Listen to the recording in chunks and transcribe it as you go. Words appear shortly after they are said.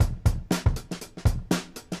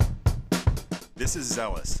This is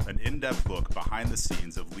Zealous, an in-depth look behind the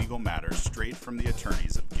scenes of legal matters straight from the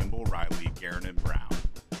attorneys of Gimbel, Riley, Guerin, and Brown.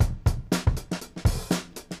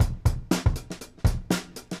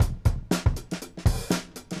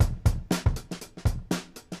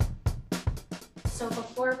 So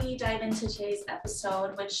before we dive into today's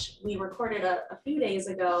episode, which we recorded a few days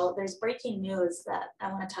ago, there's breaking news that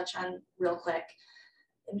I want to touch on real quick.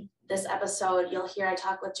 In this episode, you'll hear I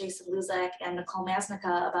talk with Jason Luzak and Nicole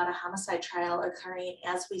Masnica about a homicide trial occurring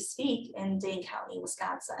as we speak in Dane County,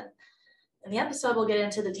 Wisconsin. In the episode, we'll get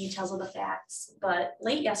into the details of the facts, but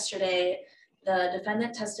late yesterday, the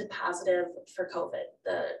defendant tested positive for COVID.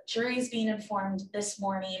 The jury is being informed this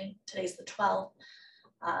morning, today's the 12th,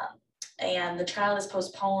 and the trial is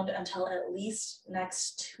postponed until at least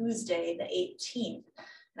next Tuesday, the 18th.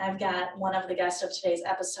 And I've got one of the guests of today's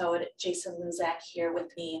episode, Jason Luzak, here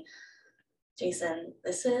with me. Jason,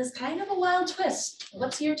 this is kind of a wild twist.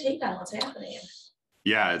 What's your take on what's happening?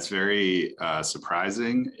 Yeah, it's very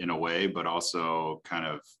surprising in a way, but also kind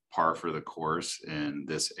of par for the course in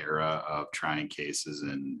this era of trying cases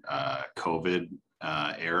in COVID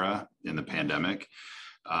era in the pandemic.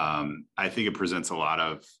 I think it presents a lot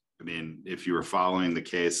of, if you were following the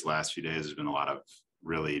case the last few days, there's been a lot of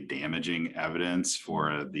really damaging evidence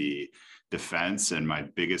for the defense. And my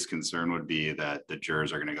biggest concern would be that the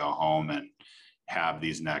jurors are going to go home and have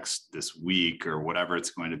this week or whatever it's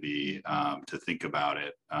going to be to think about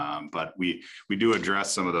it. But we do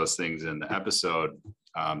address some of those things in the episode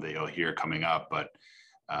that you'll hear coming up, but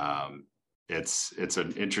it's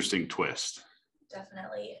an interesting twist.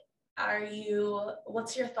 Definitely.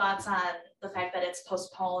 What's your thoughts on the fact that it's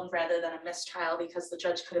postponed rather than a mistrial, because the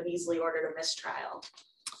judge could have easily ordered a mistrial?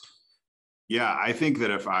 Yeah, I think that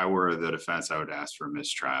if I were the defense, I would ask for a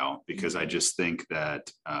mistrial, because I just think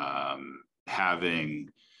that having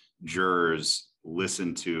jurors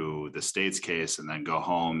listen to the state's case and then go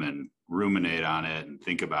home and ruminate on it and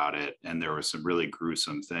think about it, and there were some really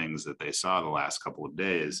gruesome things that they saw the last couple of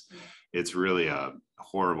days, it's really a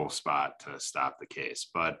horrible spot to stop the case.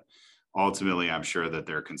 But ultimately, I'm sure that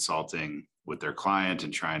they're consulting with their client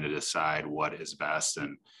and trying to decide what is best.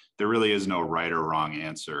 And there really is no right or wrong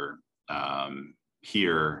answer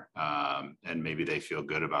here. And maybe they feel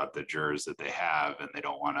good about the jurors that they have and they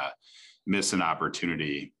don't want to miss an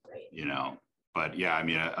opportunity, But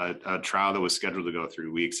yeah, a trial that was scheduled to go 3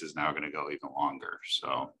 weeks is now going to go even longer.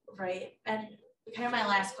 So. Right. And kind of my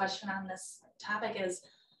last question on this topic is,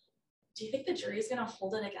 do you think the jury is going to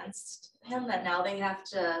hold it against him that now they have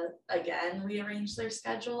to, again, rearrange their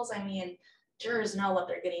schedules? Jurors know what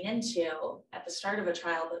they're getting into at the start of a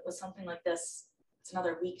trial, but with something like this, it's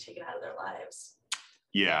another week taken out of their lives.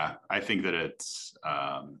 Yeah, I think that it's,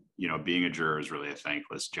 being a juror is really a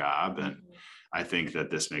thankless job. And I think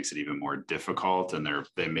that this makes it even more difficult. And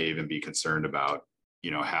they may even be concerned about,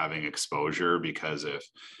 having exposure, because if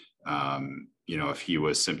he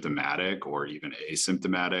was symptomatic or even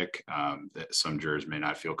asymptomatic, that some jurors may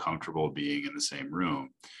not feel comfortable being in the same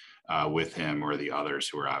room with him or the others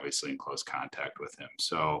who are obviously in close contact with him.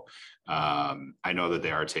 So I know that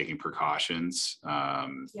they are taking precautions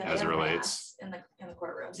as it relates in the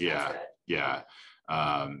courtroom. Yeah.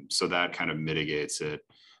 So that kind of mitigates it.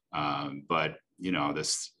 But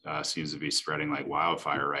this seems to be spreading like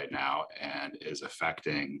wildfire right now and is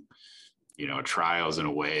affecting, trials in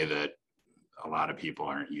a way that a lot of people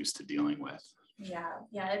aren't used to dealing with. Yeah.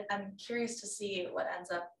 I'm curious to see what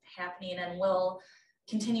ends up happening, and we'll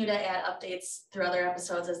continue to add updates through other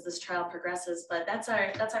episodes as this trial progresses. But that's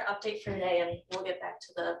our update for today, and we'll get back to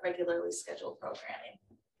the regularly scheduled programming.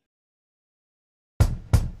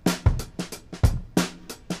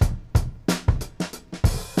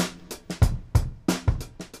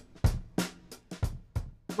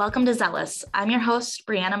 Welcome to Zealous. I'm your host,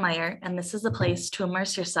 Brianna Meyer, and this is the place to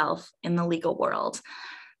immerse yourself in the legal world.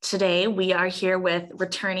 Today, we are here with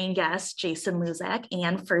returning guest, Jason Luzak,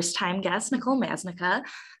 and first-time guest, Nicole Masnica,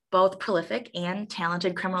 both prolific and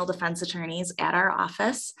talented criminal defense attorneys at our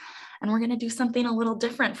office. And we're going to do something a little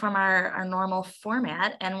different from our normal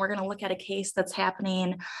format, and we're going to look at a case that's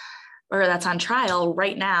happening, or that's on trial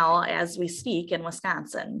right now as we speak in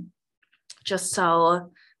Wisconsin. Just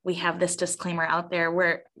so we have this disclaimer out there,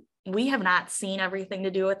 where we have not seen everything to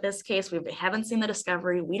do with this case. We haven't seen the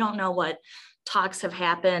discovery. We don't know what talks have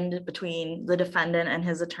happened between the defendant and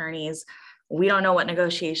his attorneys. We don't know what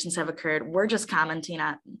negotiations have occurred. We're just commenting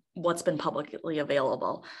on what's been publicly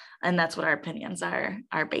available. And that's what our opinions are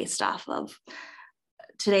based off of.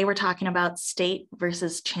 Today, we're talking about State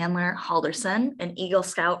versus Chandler Halderson, an Eagle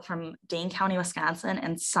Scout from Dane County, Wisconsin,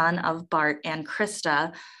 and son of Bart and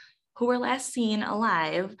Krista, who were last seen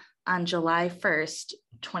alive on July 1st,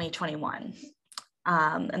 2021.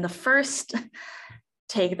 And the first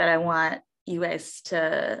take that I want you guys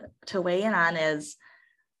to weigh in on is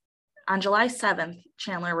on July 7th,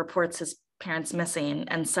 Chandler reports his parents missing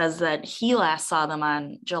and says that he last saw them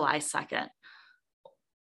on July 2nd.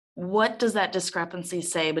 What does that discrepancy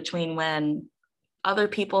say between when other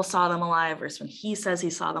people saw them alive versus when he says he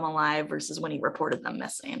saw them alive versus when he reported them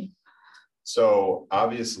missing? So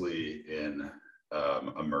obviously in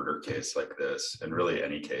a murder case like this, and really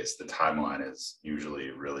any case, the timeline is usually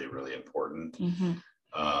really, really important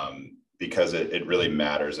because it really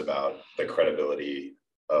matters about the credibility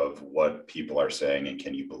of what people are saying and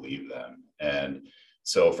can you believe them. And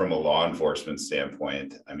so from a law enforcement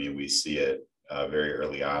standpoint, I mean, we see it very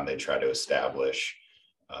early on. They try to establish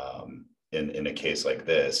in a case like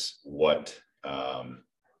this, what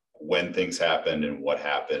when things happened and what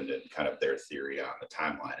happened and kind of their theory on the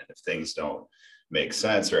timeline. And if things don't make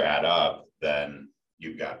sense or add up, then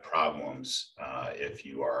you've got problems if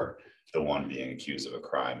you are the one being accused of a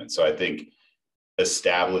crime. And so I think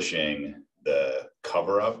establishing the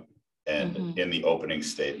cover-up, and in the opening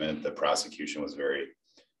statement, the prosecution was very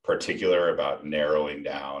particular about narrowing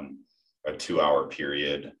down a 2-hour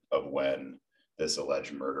period of when this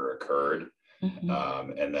alleged murder occurred.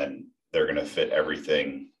 And then they're going to fit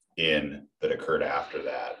everything in that occurred after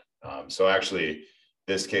that. So actually,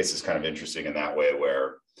 this case is kind of interesting in that way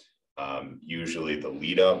where usually the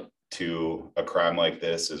lead up to a crime like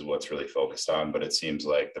this is what's really focused on, but it seems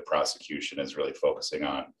like the prosecution is really focusing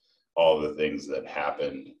on all the things that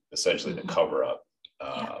happened, essentially the cover up,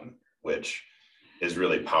 which is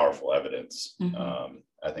really powerful evidence.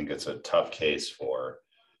 I think it's a tough case for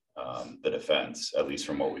the defense, at least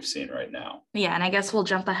from what we've seen right now. Yeah, and I guess we'll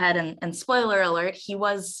jump ahead and spoiler alert, he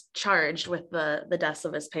was charged with the deaths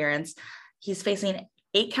of his parents. He's facing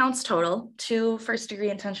 8 counts total, 2 first-degree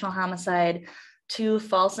intentional homicide, 2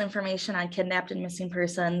 false information on kidnapped and missing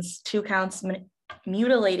persons, 2 counts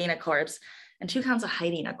mutilating a corpse, and 2 counts of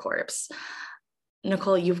hiding a corpse.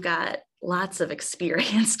 Nicole, you've got lots of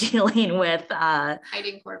experience dealing with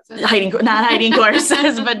hiding corpses, not hiding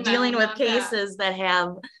corpses, but dealing with cases that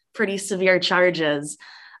have pretty severe charges.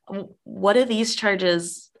 What are these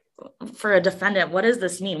charges for a defendant? What does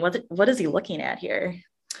this mean? What is he looking at here?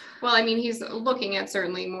 Well, I mean, he's looking at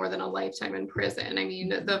certainly more than a lifetime in prison. I mean,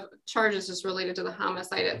 the charge is just related to the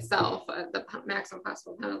homicide itself. The maximum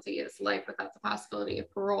possible penalty is life without the possibility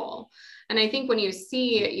of parole. And I think when you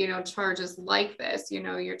see, charges like this,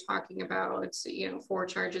 you're talking about, 4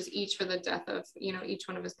 charges each for the death of, each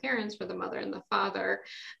one of his parents, for the mother and the father.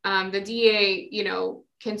 The DA,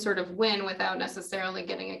 can sort of win without necessarily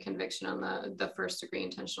getting a conviction on the first degree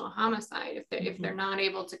intentional homicide if they're not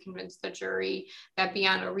able to convince the jury that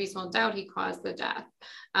beyond a reasonable doubt he caused the death.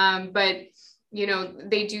 But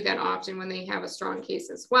they do that often when they have a strong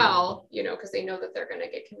case as well, because they know that they're going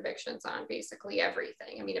to get convictions on basically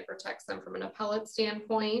everything. I mean, it protects them from an appellate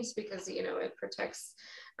standpoint because, it protects,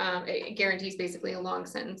 it guarantees basically a long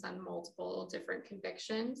sentence on multiple different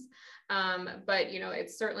convictions. But,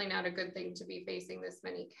 it's certainly not a good thing to be facing this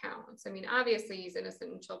many counts. I mean, obviously he's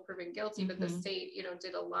innocent until proven guilty, but the state,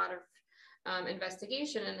 did a lot of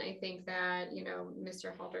investigation. And I think that,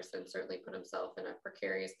 Mr. Halderson certainly put himself in a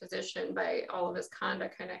precarious position by all of his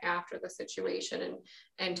conduct kind of after the situation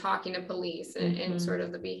and talking to police and sort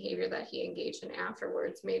of the behavior that he engaged in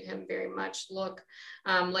afterwards made him very much look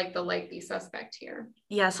like the likely suspect here.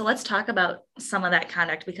 Yeah. So let's talk about some of that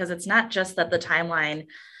conduct, because it's not just that the timeline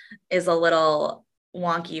is a little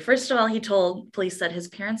wonky. First of all, he told police that his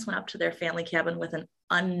parents went up to their family cabin with an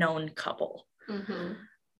unknown couple.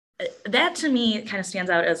 That to me kind of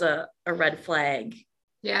stands out as a red flag.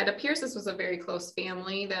 Yeah, it appears this was a very close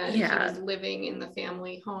family that he was living in the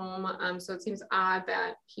family home. So it seems odd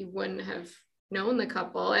that he wouldn't have known the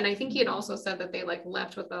couple. And I think he had also said that they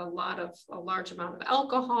left with a large amount of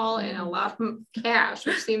alcohol and a lot of cash,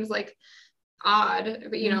 which seems like odd,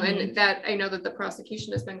 but and that I know that the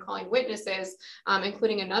prosecution has been calling witnesses,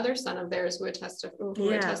 including another son of theirs who had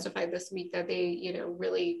testified this week that they,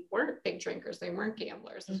 really weren't big drinkers. They weren't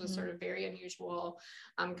gamblers. This was sort of very unusual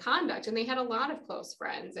conduct. And they had a lot of close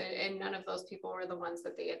friends, and none of those people were the ones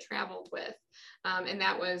that they had traveled with. And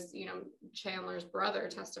that was, Chandler's brother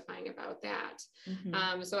testifying about that.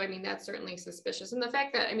 So, I mean, that's certainly suspicious. And the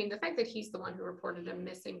fact that he's the one who reported him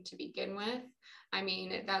missing to begin with, I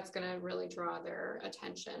mean, that's going to really draw their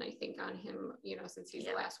attention, I think, on him, since he's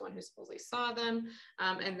the last one who supposedly saw them.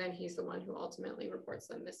 And then he's the one who ultimately reports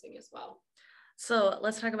them missing as well. So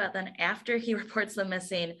let's talk about then after he reports them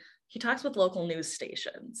missing, he talks with local news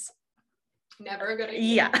stations. Never a good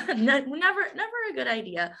idea. Yeah, never a good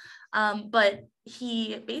idea. But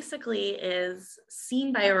he basically is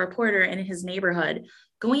seen by a reporter in his neighborhood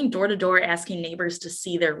going door to door asking neighbors to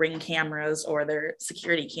see their Ring cameras or their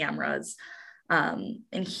security cameras.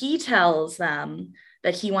 And he tells them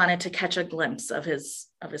that he wanted to catch a glimpse of his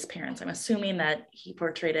parents. I'm assuming that he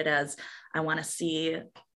portrayed it as, I want to see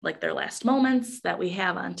like their last moments that we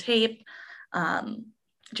have on tape.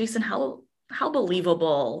 Jason, how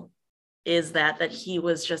believable is that he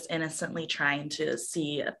was just innocently trying to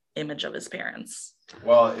see an image of his parents?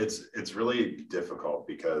 Well, it's really difficult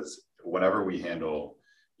because whenever we handle,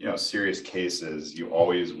 serious cases, you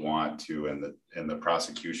always want to, and the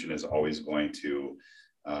prosecution is always going to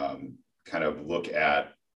kind of look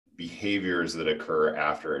at behaviors that occur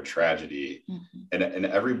after a tragedy, and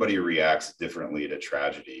everybody reacts differently to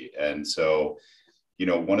tragedy. And so,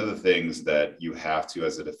 one of the things that you have to,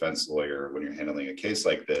 as a defense lawyer, when you're handling a case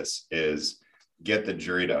like this, is get the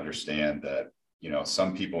jury to understand that,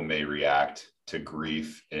 some people may react to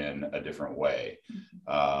grief in a different way.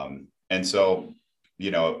 And so,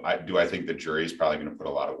 I think the jury is probably going to put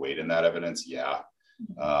a lot of weight in that evidence. Yeah.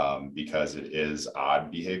 Because it is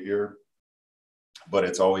odd behavior, but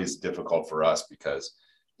it's always difficult for us because,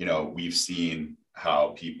 we've seen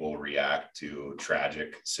how people react to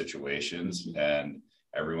tragic situations, and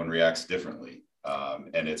everyone reacts differently.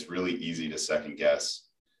 And it's really easy to second guess,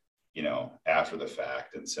 after the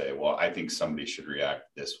fact and say, well, I think somebody should react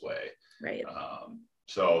this way. Right.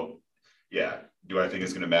 So yeah, do I think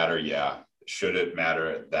it's going to matter? Yeah. Should it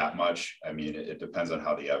matter that much? I mean, it depends on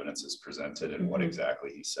how the evidence is presented and what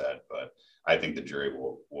exactly he said, but I think the jury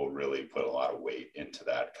will really put a lot of weight into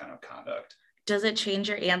that kind of conduct. Does it change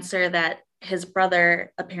your answer that his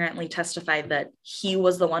brother apparently testified that he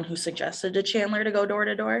was the one who suggested to Chandler to go door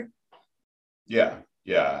to door? Yeah.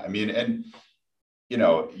 I mean, and,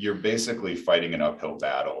 you're basically fighting an uphill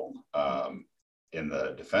battle in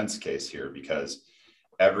the defense case here, because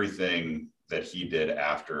everything that he did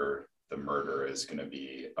after the murder is going to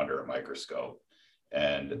be under a microscope.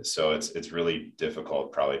 And so it's really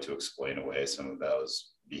difficult probably to explain away some of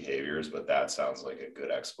those behaviors, but that sounds like a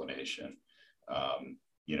good explanation.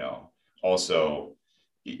 Also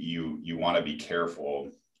you want to be careful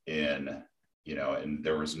in, and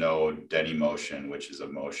there was no dead emotion, which is a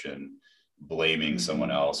motion blaming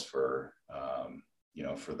someone else for,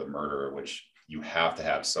 for the murder, which you have to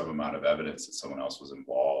have some amount of evidence that someone else was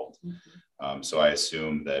involved. So I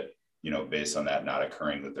assume that, based on that not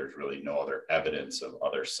occurring, that there's really no other evidence of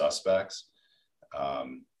other suspects.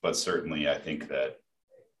 But certainly I think that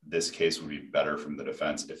this case would be better from the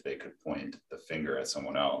defense if they could point the finger at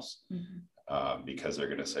someone else, because they're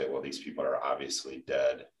going to say, well, these people are obviously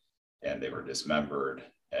dead and they were dismembered.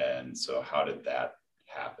 And so how did that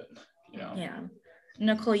happen? Yeah.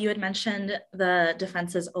 Nicole, you had mentioned the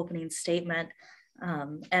defense's opening statement,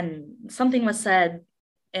 and something was said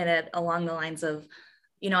in it along the lines of,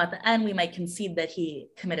 at the end, we might concede that he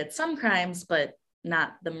committed some crimes, but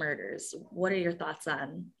not the murders. What are your thoughts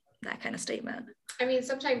on that kind of statement? I mean,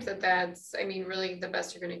 sometimes that's really the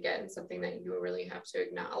best you're going to get, and something that you really have to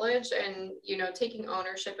acknowledge. And, taking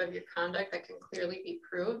ownership of your conduct that can clearly be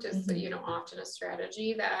proved is, often a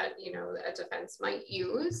strategy that, a defense might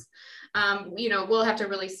use. We'll have to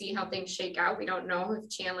really see how things shake out. We don't know if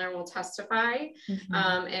Chandler will testify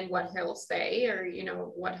and what he'll say, or,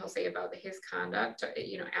 what he'll say about his conduct,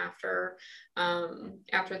 after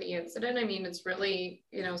the incident. I mean, it's really,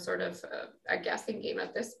 sort of a guessing game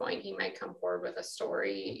at this point. He might come forward with a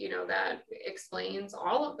story, that explains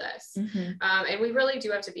all of this. And we really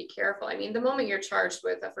do have to be careful. I mean, the moment you're charged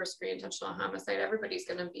with a first-degree intentional homicide, everybody's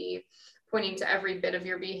going to be pointing to every bit of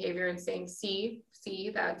your behavior and saying, see,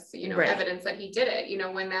 that's, right, evidence that he did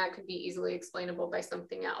it, when that could be easily explainable by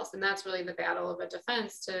something else. And that's really the battle of a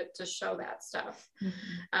defense to show that stuff.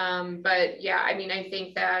 But yeah, I mean, I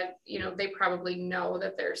think that, they probably know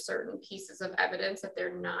that there's certain pieces of evidence that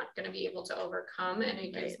they're not going to be able to overcome. And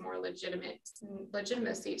it gives more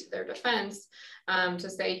legitimacy to their defense to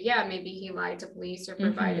say, yeah, maybe he lied to police or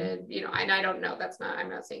provided, and I don't know, I'm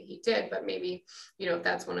not saying he did, but maybe,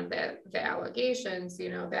 that's one of the allegations,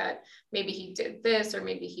 that maybe he did this or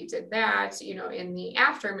maybe he did that, in the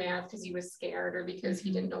aftermath because he was scared, or because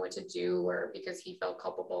he didn't know what to do, or because he felt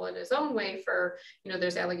culpable in his own way for,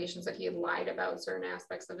 there's allegations that he had lied about certain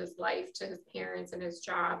aspects of his life to his parents and his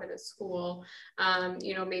job and his school.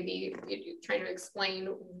 Maybe trying to explain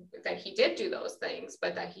that he did do those things,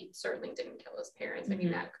 but that he certainly didn't kill his parents. I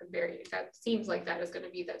mean, that seems like that is going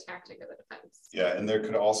to be the tactic of the defense. Yeah, and there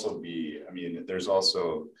could also be, there's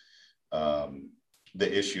also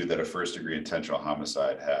the issue that a first degree intentional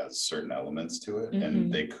homicide has certain elements to it,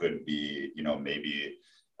 and they could be, maybe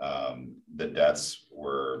the deaths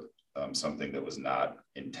were something that was not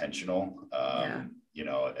intentional,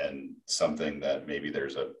 and something that maybe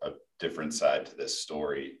there's a different side to this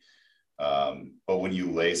story. But when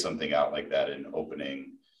you lay something out like that in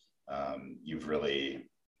opening,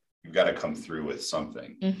 you've got to come through with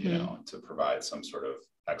something, to provide some sort of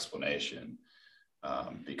explanation,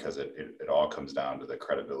 because it all comes down to the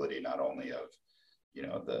credibility, not only of,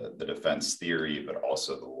 the defense theory, but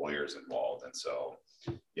also the lawyers involved. And so,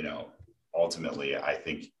 ultimately, I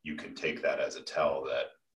think you can take that as a tell that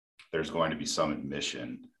there's going to be some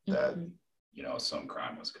admission that, some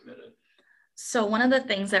crime was committed. So one of the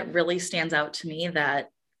things that really stands out to me that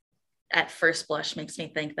at first blush makes me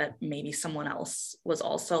think that maybe someone else was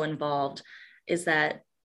also involved is that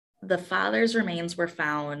the father's remains were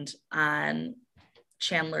found on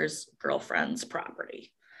Chandler's girlfriend's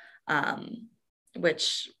property,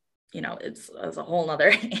 which, it's a whole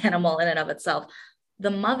nother animal in and of itself. The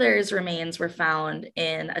mother's remains were found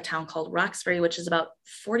in a town called Roxbury, which is about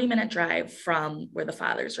 40-minute drive from where the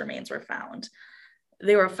father's remains were found.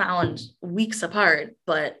 They were found weeks apart,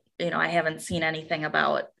 but, I haven't seen anything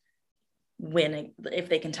about if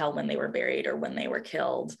they can tell when they were buried or when they were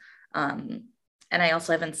killed. And I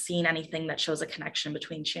also haven't seen anything that shows a connection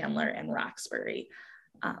between Chandler and Roxbury.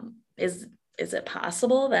 Is it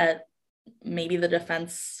possible that maybe the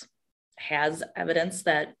defense has evidence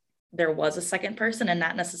that there was a second person, and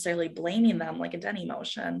not necessarily blaming them like a Denny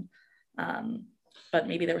motion, but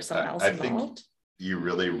maybe there was someone else involved? Think you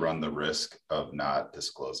really run the risk of not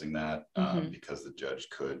disclosing that, because the judge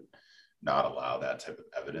could not allow that type of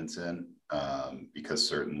evidence in, because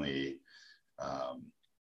certainly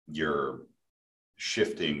you're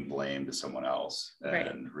shifting blame to someone else,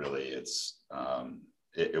 and really it's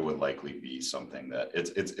it would likely be something that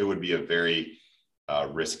it would be a very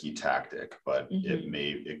risky tactic, but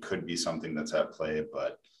it could be something that's at play.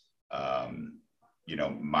 But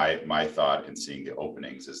my thought in seeing the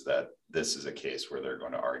openings is that this is a case where they're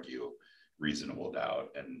going to argue reasonable doubt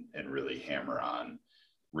and really hammer on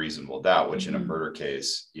reasonable doubt, which in a murder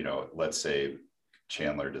case, let's say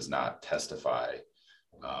Chandler does not testify,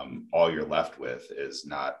 all you're left with is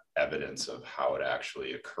not evidence of how it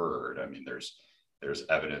actually occurred. I mean, there's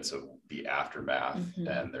evidence of the aftermath,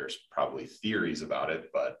 and there's probably theories about it,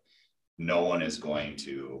 but no one is going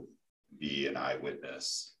to be an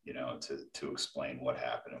eyewitness, to explain what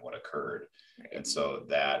happened and what occurred. Right. And so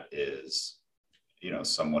that is,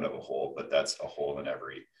 somewhat of a hole, but that's a hole in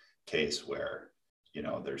every case where,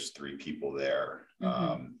 there's three people there,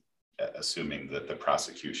 assuming that the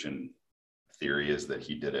prosecution theory is that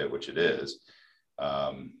he did it, which it is.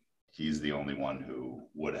 He's the only one who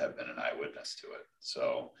would have been an eyewitness to it.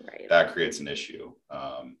 So that creates an issue.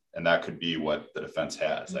 And that could be what the defense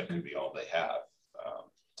has. That could be all they have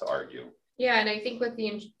to argue. Yeah, and I think with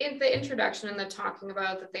the introduction and the talking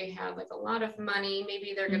about that they had like a lot of money,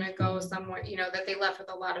 maybe they're going to go somewhere, that they left with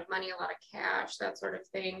a lot of money, a lot of cash, that sort of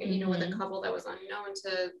thing, with a couple that was unknown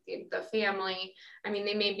to the family. I mean,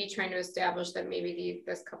 they may be trying to establish that maybe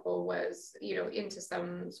this couple was, into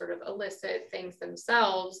some sort of illicit things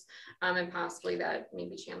themselves, and possibly that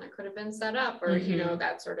maybe Chandler could have been set up or,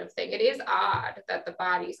 that sort of thing. It is odd that the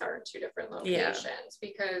bodies are in two different locations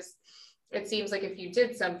because it seems like if you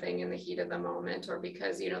did something in the heat of the moment, or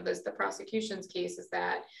because, the prosecution's case is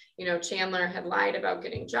that, Chandler had lied about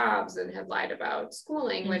getting jobs and had lied about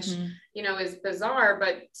schooling, which, is bizarre,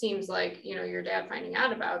 but seems like, your dad finding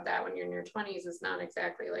out about that when you're in your 20s is not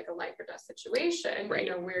exactly like a life or death situation,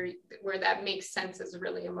 where that makes sense is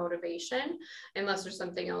really a motivation, unless there's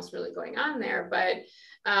something else really going on there. But,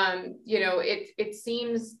 it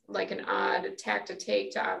seems like an odd tack to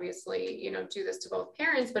take to obviously, do this to both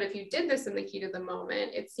parents. But if you did this in the heat of the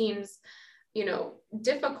moment, it seems,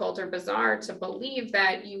 difficult or bizarre to believe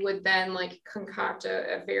that you would then like concoct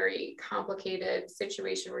a very complicated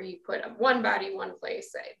situation where you put one body one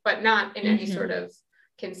place, but not in any sort of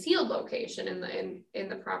concealed location in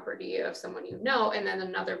the property of someone, and then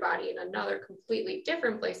another body in another completely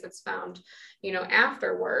different place that's found,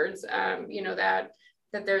 afterwards,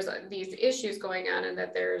 that there's these issues going on, and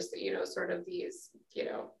that there's, sort of these,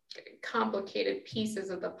 complicated pieces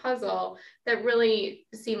of the puzzle that really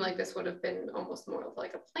seem like this would have been almost more of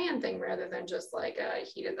like a planned thing rather than just like a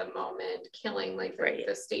heat of the moment killing like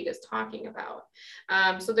the state is talking about.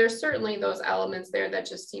 So there's certainly those elements there that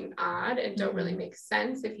just seem odd and don't really make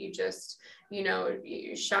sense if you just,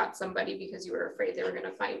 you shot somebody because you were afraid they were going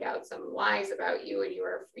to find out some lies about you and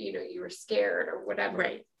you were scared or whatever.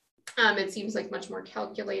 It seems like much more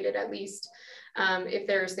calculated, at least if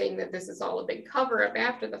they're saying that this is all a big cover up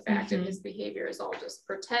after the fact and his behavior is all just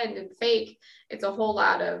pretend and fake. It's a whole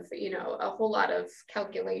lot of,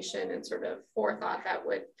 calculation and sort of forethought that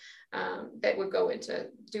would go into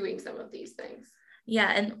doing some of these things.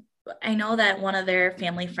 Yeah. And I know that one of their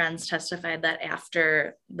family friends testified that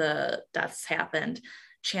after the deaths happened,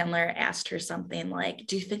 Chandler asked her something like,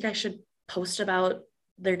 do you think I should post about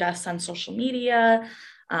their deaths on social media?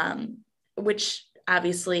 Which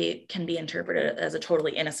obviously can be interpreted as a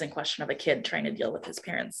totally innocent question of a kid trying to deal with his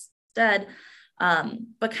parents dead,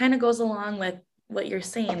 but kind of goes along with what you're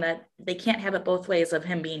saying, that they can't have it both ways of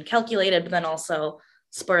him being calculated, but then also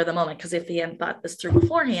spur of the moment. Because if he hadn't thought this through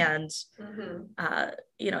beforehand,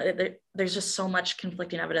 there's just so much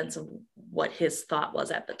conflicting evidence of what his thought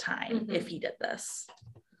was at the time if he did this.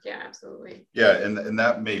 Yeah, absolutely. Yeah, and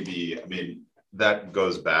that may be, I mean, that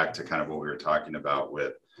goes back to kind of what we were talking about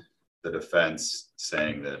with the defense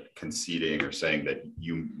saying that, conceding or saying that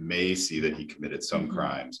you may see that he committed some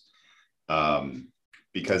crimes,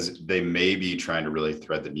 because they may be trying to really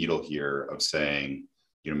thread the needle here of saying,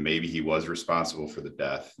 maybe he was responsible for the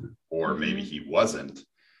death, or maybe he wasn't,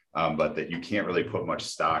 but that you can't really put much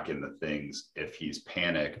stock in the things if he's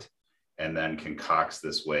panicked and then concocts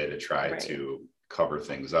this way to try to cover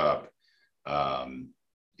things up.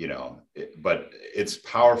 But it's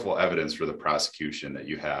powerful evidence for the prosecution that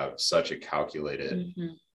you have such a calculated,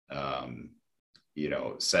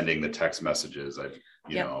 sending the text messages,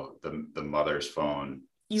 the mother's phone.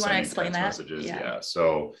 You want to explain that? Messages. Yeah.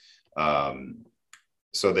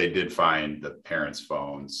 So they did find the parents'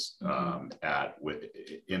 phones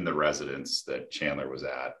in the residence that Chandler was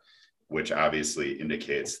at, which obviously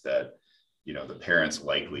indicates that, the parents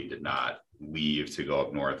likely did not leave to go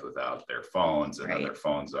up north without their phones, and then their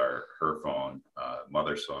phones are her phone.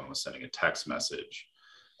 Mother's phone was sending a text message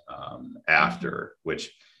after,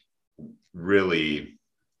 which really,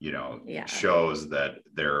 shows that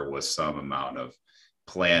there was some amount of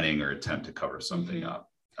planning or attempt to cover something up.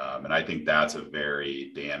 And I think that's a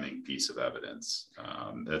very damning piece of evidence.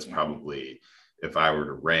 That's probably, if I were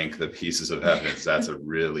to rank the pieces of evidence, that's a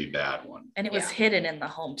really bad one. And it was hidden in the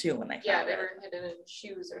home too when they found they it. were hidden in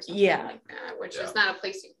shoes or something like that, which is not a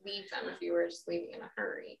place you leave them if you were just leaving in a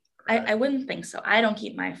hurry. I wouldn't think so. I don't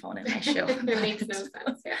keep my phone in my shoe. It makes no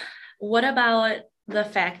sense. Yeah. What about the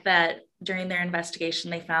fact that during their investigation,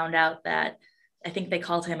 they found out that, I think they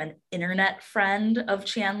called him an internet friend of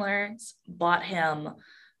Chandler's, bought him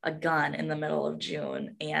a gun in the middle of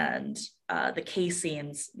June, and the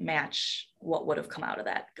casings match what would have come out of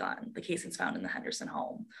that gun. The casings found in the Henderson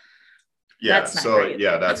home. Yeah,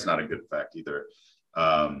 that's not a good fact either.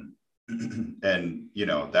 And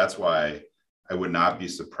that's why I would not be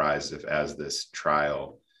surprised if, as this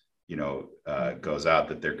trial goes out,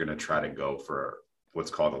 that they're going to try to go for what's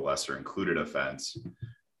called a lesser included offense,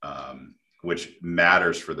 which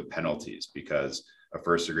matters for the penalties, because a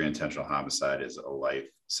first degree intentional homicide is a life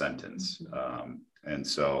sentence. And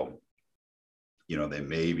so, they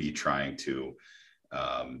may be trying to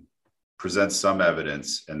present some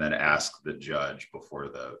evidence and then ask the judge before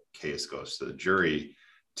the case goes to the jury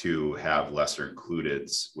to have lesser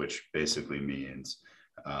includeds, which basically means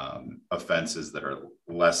offenses that are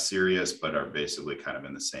less serious, but are basically kind of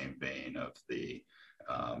in the same vein of the,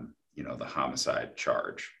 the homicide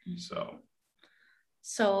charge.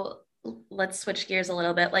 So let's switch gears a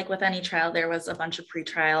little bit. Like with any trial, there was a bunch of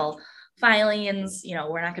pretrial filings.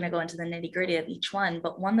 We're not going to go into the nitty-gritty of each one,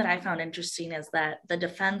 but one that I found interesting is that the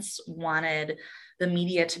defense wanted the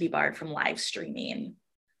media to be barred from live streaming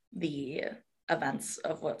the events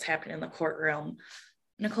of what's happening in the courtroom.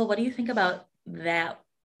 Nicole, what do you think about that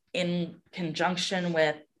in conjunction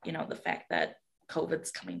with, the fact that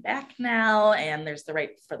COVID's coming back now and there's the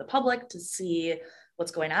right for the public to see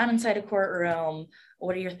what's going on inside a courtroom?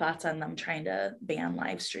 What are your thoughts on them trying to ban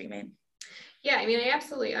live streaming? Yeah, I mean, I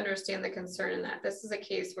absolutely understand the concern in that. This is a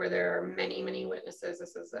case where there are many, many witnesses.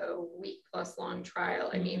 This is a week-plus long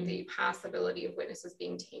trial. I mean, the possibility of witnesses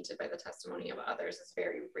being tainted by the testimony of others is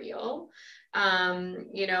very real.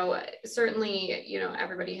 Certainly,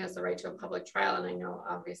 everybody has the right to a public trial. And I know,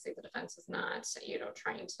 obviously, the defense is not,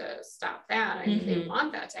 trying to stop that. I mean, they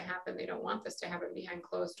want that to happen. They don't want this to happen behind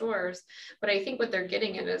closed doors. But I think what they're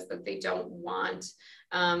getting at is that they don't want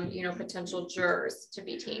potential jurors to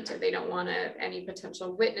be tainted. They don't want any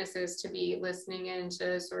potential witnesses to be listening in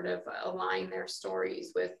to sort of align their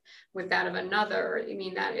stories with that of another. I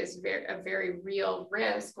mean, that is a very real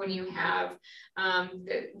risk when you have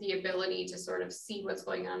the ability to sort of see what's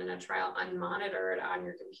going on in a trial unmonitored on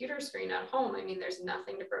your computer screen at home. I mean, there's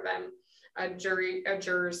nothing to prevent a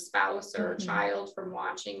juror's spouse or child from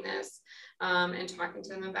watching this, and talking to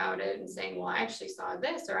them about it and saying, well, I actually saw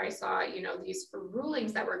this, or I saw, these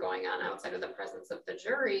rulings that were going on outside of the presence of the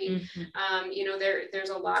jury. There's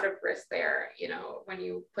a lot of risk there, when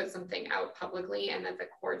you put something out publicly and that the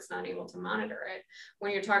court's not able to monitor it.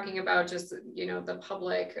 When you're talking about just, a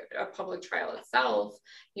public trial itself,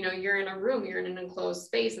 you're in a room, you're in an enclosed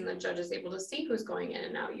space, and the judge is able to see who's going in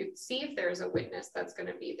and out. You'd see if there's a witness that's going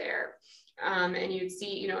to be there. And you'd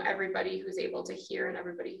see, everybody who's able to hear and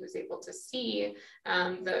everybody who's able to see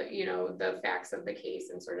the facts of the case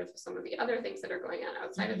and sort of some of the other things that are going on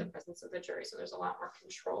outside of the presence of the jury. So there's a lot more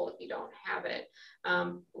control if you don't have it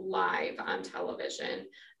live on television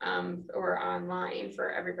or online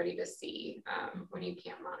for everybody to see when you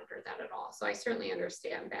can't monitor that at all. So I certainly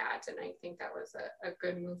understand that. And I think that was a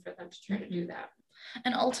good move for them to try to do that.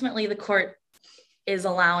 And ultimately the court is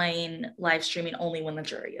allowing live streaming only when the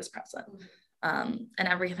jury is present. And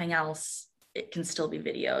everything else, it can still be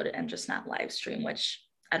videoed and just not live stream, which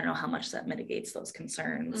I don't know how much that mitigates those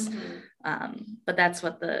concerns. But that's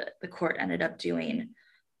what the court ended up doing.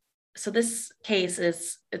 So this case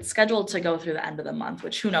it's scheduled to go through the end of the month,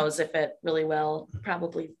 which who knows if it really will,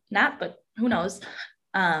 probably not, but who knows.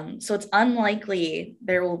 So it's unlikely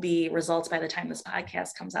there will be results by the time this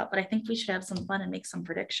podcast comes out, but I think we should have some fun and make some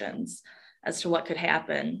predictions as to what could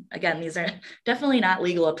happen. Again, these are definitely not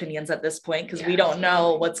legal opinions at this point because we don't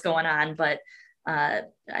know what's going on, but I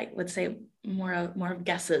would say more of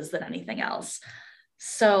guesses than anything else.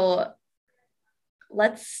 So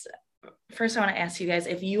first I want to ask you guys,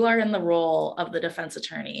 if you are in the role of the defense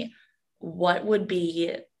attorney, what would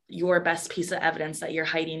be your best piece of evidence that you're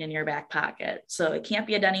hiding in your back pocket? So it can't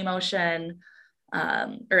be a Denny motion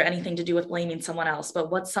or anything to do with blaming someone else,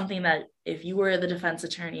 but what's something that if you were the defense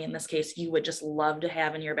attorney in this case, you would just love to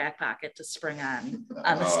have in your back pocket to spring on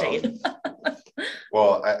the state?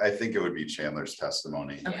 Well, I think it would be Chandler's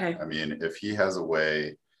testimony. Okay. I mean, if he has a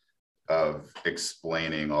way of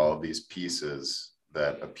explaining all of these pieces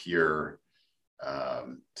that appear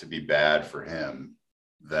to be bad for him,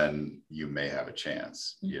 then you may have a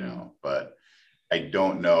chance, but I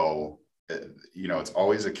don't know, it's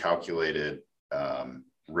always a calculated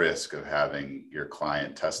risk of having your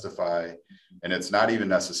client testify. And it's not even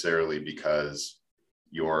necessarily because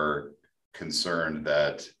you're concerned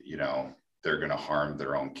that, they're going to harm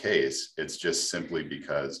their own case. It's just simply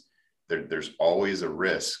because there's always a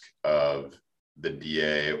risk of the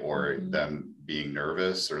DA or them being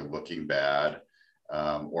nervous or looking bad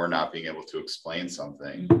or not being able to explain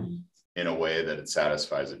something in a way that it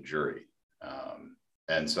satisfies a jury.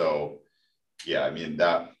 And so, I mean,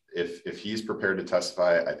 that if he's prepared to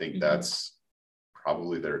testify, I think that's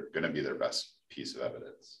probably going to be their best piece of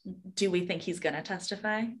evidence. Do we think he's going to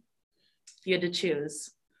testify? If you had to choose.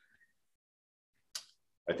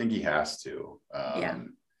 I think he has to.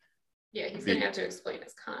 He's going to have to explain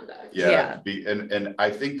his conduct. And I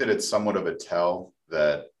think that it's somewhat of a tell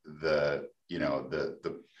that the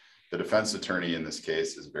defense attorney in this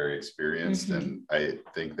case is very experienced, and I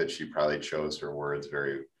think that she probably chose her words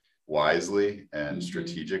very wisely and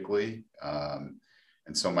strategically. And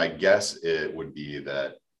so my guess it would be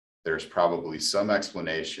that there's probably some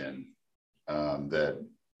explanation that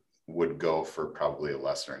would go for probably a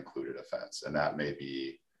lesser included offense, and that may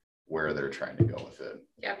be where they're trying to go with it.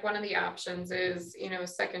 Yeah, one of the options is,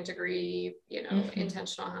 second degree,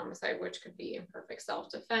 intentional homicide, which could be imperfect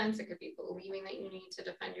self-defense. It could be believing that you need to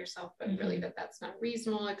defend yourself, but really that's not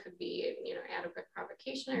reasonable. It could be, adequate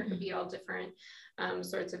provocation, or it could be all different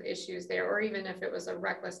sorts of issues there. Or even if it was a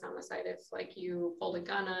reckless homicide, if like you pulled a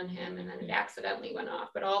gun on him and then it accidentally went off.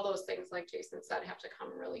 But all those things, like Jason said, have to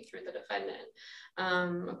come really through the defendant,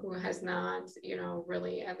 who has not,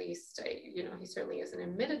 really, at least, he certainly isn't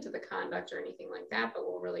admitted to the conduct or anything like that, but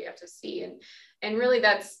we'll really have to see. And really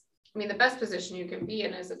the best position you can be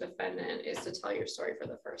in as a defendant is to tell your story for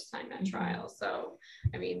the first time at trial. So,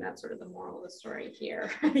 that's sort of the moral of the story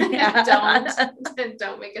here.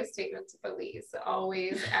 Don't make a statement to police.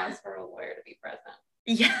 Always ask for a lawyer to be present.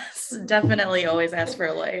 Yes, definitely always ask for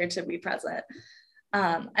a lawyer to be present.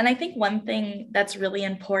 And I think one thing that's really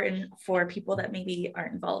important for people that maybe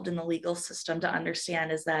aren't involved in the legal system to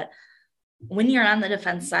understand is that when you're on the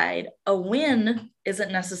defense side, a win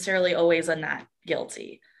isn't necessarily always a not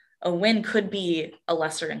guilty. A win could be a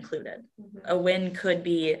lesser included. A win could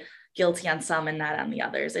be, guilty on some and not on the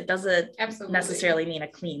others. It doesn't Absolutely. necessarily mean a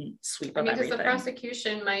clean sweep of because everything. the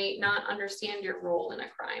prosecution might not understand your role in a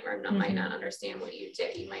crime, or might not understand what you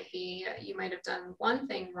did. You might have done one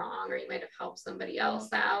thing wrong, or you might have helped somebody else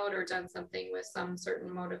out, or done something with some certain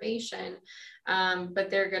motivation. But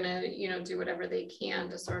they're gonna, do whatever they can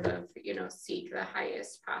to sort of, seek the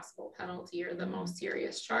highest possible penalty or the most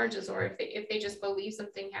serious charges. Or if they just believe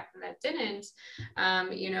something happened that didn't,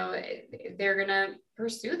 they're gonna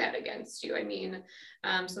pursue that against you. I mean,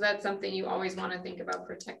 so that's something you always want to think about,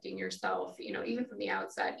 protecting yourself, even from the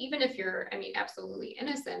outset. Even if you're, absolutely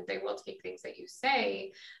innocent, they will take things that you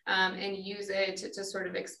say and use it to sort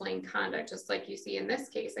of explain conduct, just like you see in this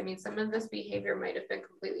case. Some of this behavior might have been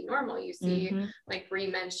completely normal. You see, like Bree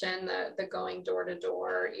mentioned, the going door to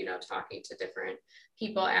door, talking to different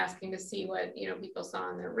people, asking to see what, people saw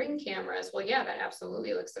on their Ring cameras. Well, yeah, that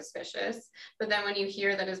absolutely looks suspicious. But then when you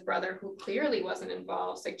hear that his brother, who clearly wasn't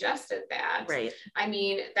involved, suggested that, right.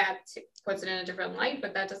 That puts it in a different light,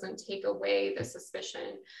 but that doesn't take away the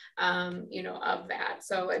suspicion, of that.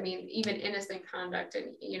 So, even innocent conduct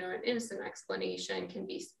and, an innocent explanation can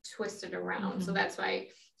be twisted around. So that's why,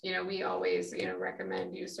 we always,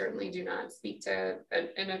 recommend you certainly do not speak to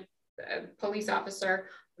a police officer,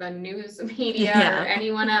 the news media, or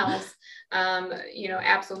anyone else,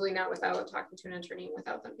 absolutely not without talking to an attorney,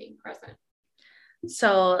 without them being present.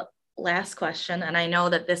 So last question, and I know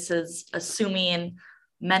that this is assuming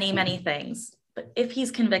many, many things, but if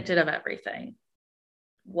he's convicted of everything,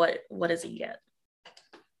 what does he get?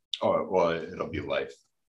 Oh, well, it'll be life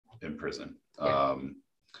in prison. Yeah.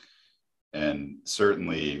 And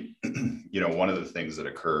certainly, one of the things that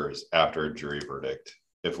occurs after a jury verdict,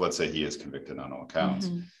 if let's say he is convicted on all counts,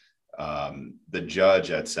 the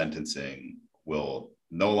judge at sentencing will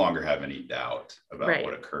no longer have any doubt about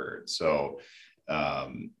what occurred. So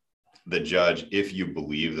the judge, if you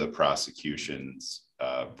believe the prosecution's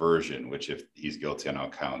version, which if he's guilty on all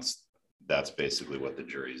counts, that's basically what the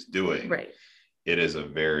jury is doing. Right. It is a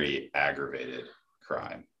very aggravated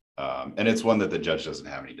crime. And it's one that the judge doesn't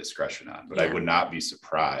have any discretion on, but I would not be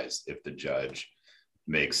surprised if the judge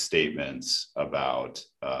makes statements about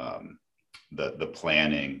the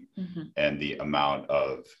planning and the amount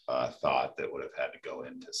of thought that would have had to go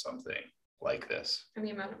into something like this. And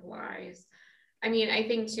the amount of lies. I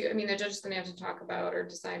think too, the judge is going to have to talk about or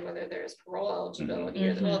decide whether there's parole eligibility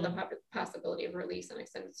or the possibility of release and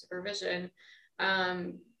extended supervision.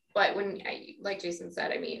 But when, like Jason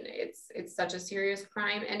said, it's such a serious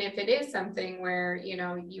crime. And if it is something where,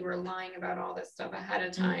 you were lying about all this stuff ahead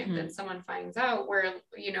of time, then someone finds out, where,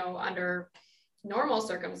 under normal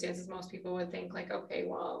circumstances, most people would think like, okay,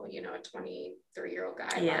 well, a 23-year-old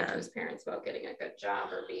guy lied to his parents about getting a good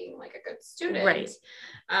job or being like a good student, right?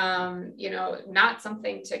 Not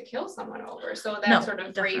something to kill someone over. So that sort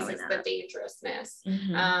of raises the dangerousness,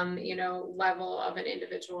 level of an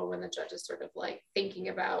individual when the judge is sort of like thinking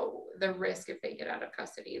about the risk if they get out of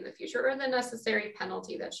custody in the future, or the necessary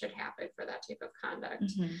penalty that should happen for that type of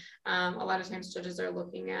conduct. A lot of times judges are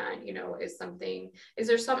looking at, is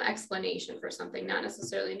there some explanation for something? Not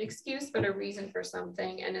necessarily an excuse, but a reason for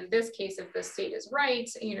something. And in this case, if the state is right,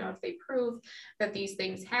 if they prove that these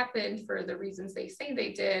things happened for the reasons they say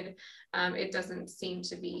they did, it doesn't seem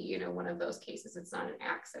to be, one of those cases. It's not an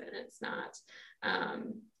accident. It's not,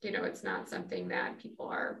 it's not something that people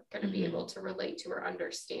are going to be able to relate to or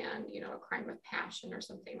understand, a crime of passion or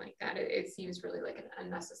something like that. It seems really like an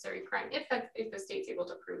unnecessary crime if the state's able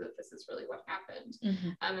to prove that this is really what happened.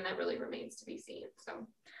 And that really remains to be seen. So.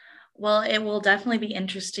 Well, it will definitely be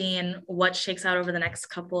interesting what shakes out over the next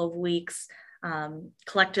couple of weeks.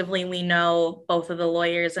 Collectively, we know both of the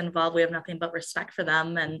lawyers involved. We have nothing but respect for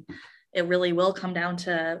them, and it really will come down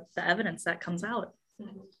to the evidence that comes out.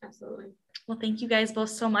 Absolutely. Well, thank you guys both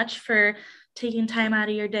so much for taking time out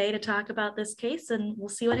of your day to talk about this case, and we'll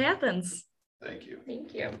see what happens. Thank you.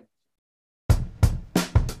 Thank you.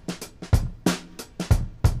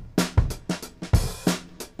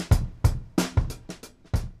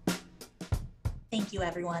 Thank you,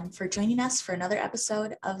 everyone, for joining us for another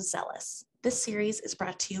episode of Zealous. This series is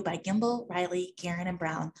brought to you by Gimbel, Riley, Guerin, and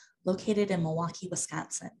Brown, located in Milwaukee,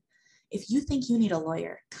 Wisconsin. If you think you need a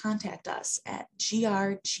lawyer, contact us at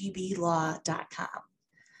grgblaw.com.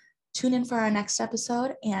 Tune in for our next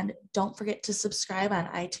episode, and don't forget to subscribe on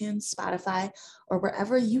iTunes, Spotify, or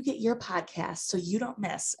wherever you get your podcasts so you don't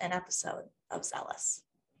miss an episode of Zealous.